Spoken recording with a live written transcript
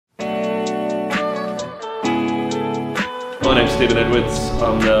My name's Stephen Edwards.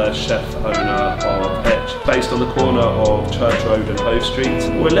 I'm the chef owner of Etch, based on the corner of Church Road and Hove Street.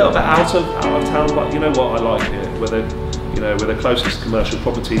 We're a little bit out of town, but you know what, I like it. We're the closest commercial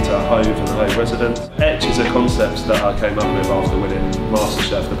property to Hove and the Hove residents. Etch is a concept that I came up with after winning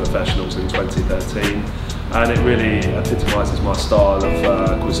MasterChef The Professionals in 2013. And it really epitomises my style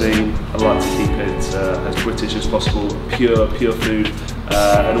of cuisine. I like to keep it as British as possible, pure food,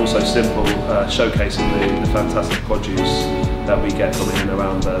 and also simple, showcasing the fantastic produce that we get coming in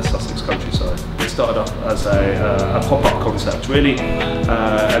around the Sussex countryside. It started off as a pop-up concept, really,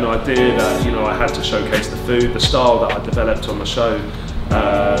 an idea that I had to showcase the food, the style that I developed on the show,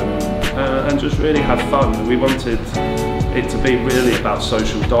 and just really have fun. We wanted it to be really about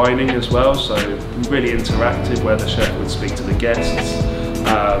social dining as well, so really interactive, where the chef would speak to the guests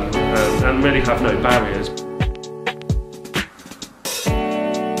and really have no barriers.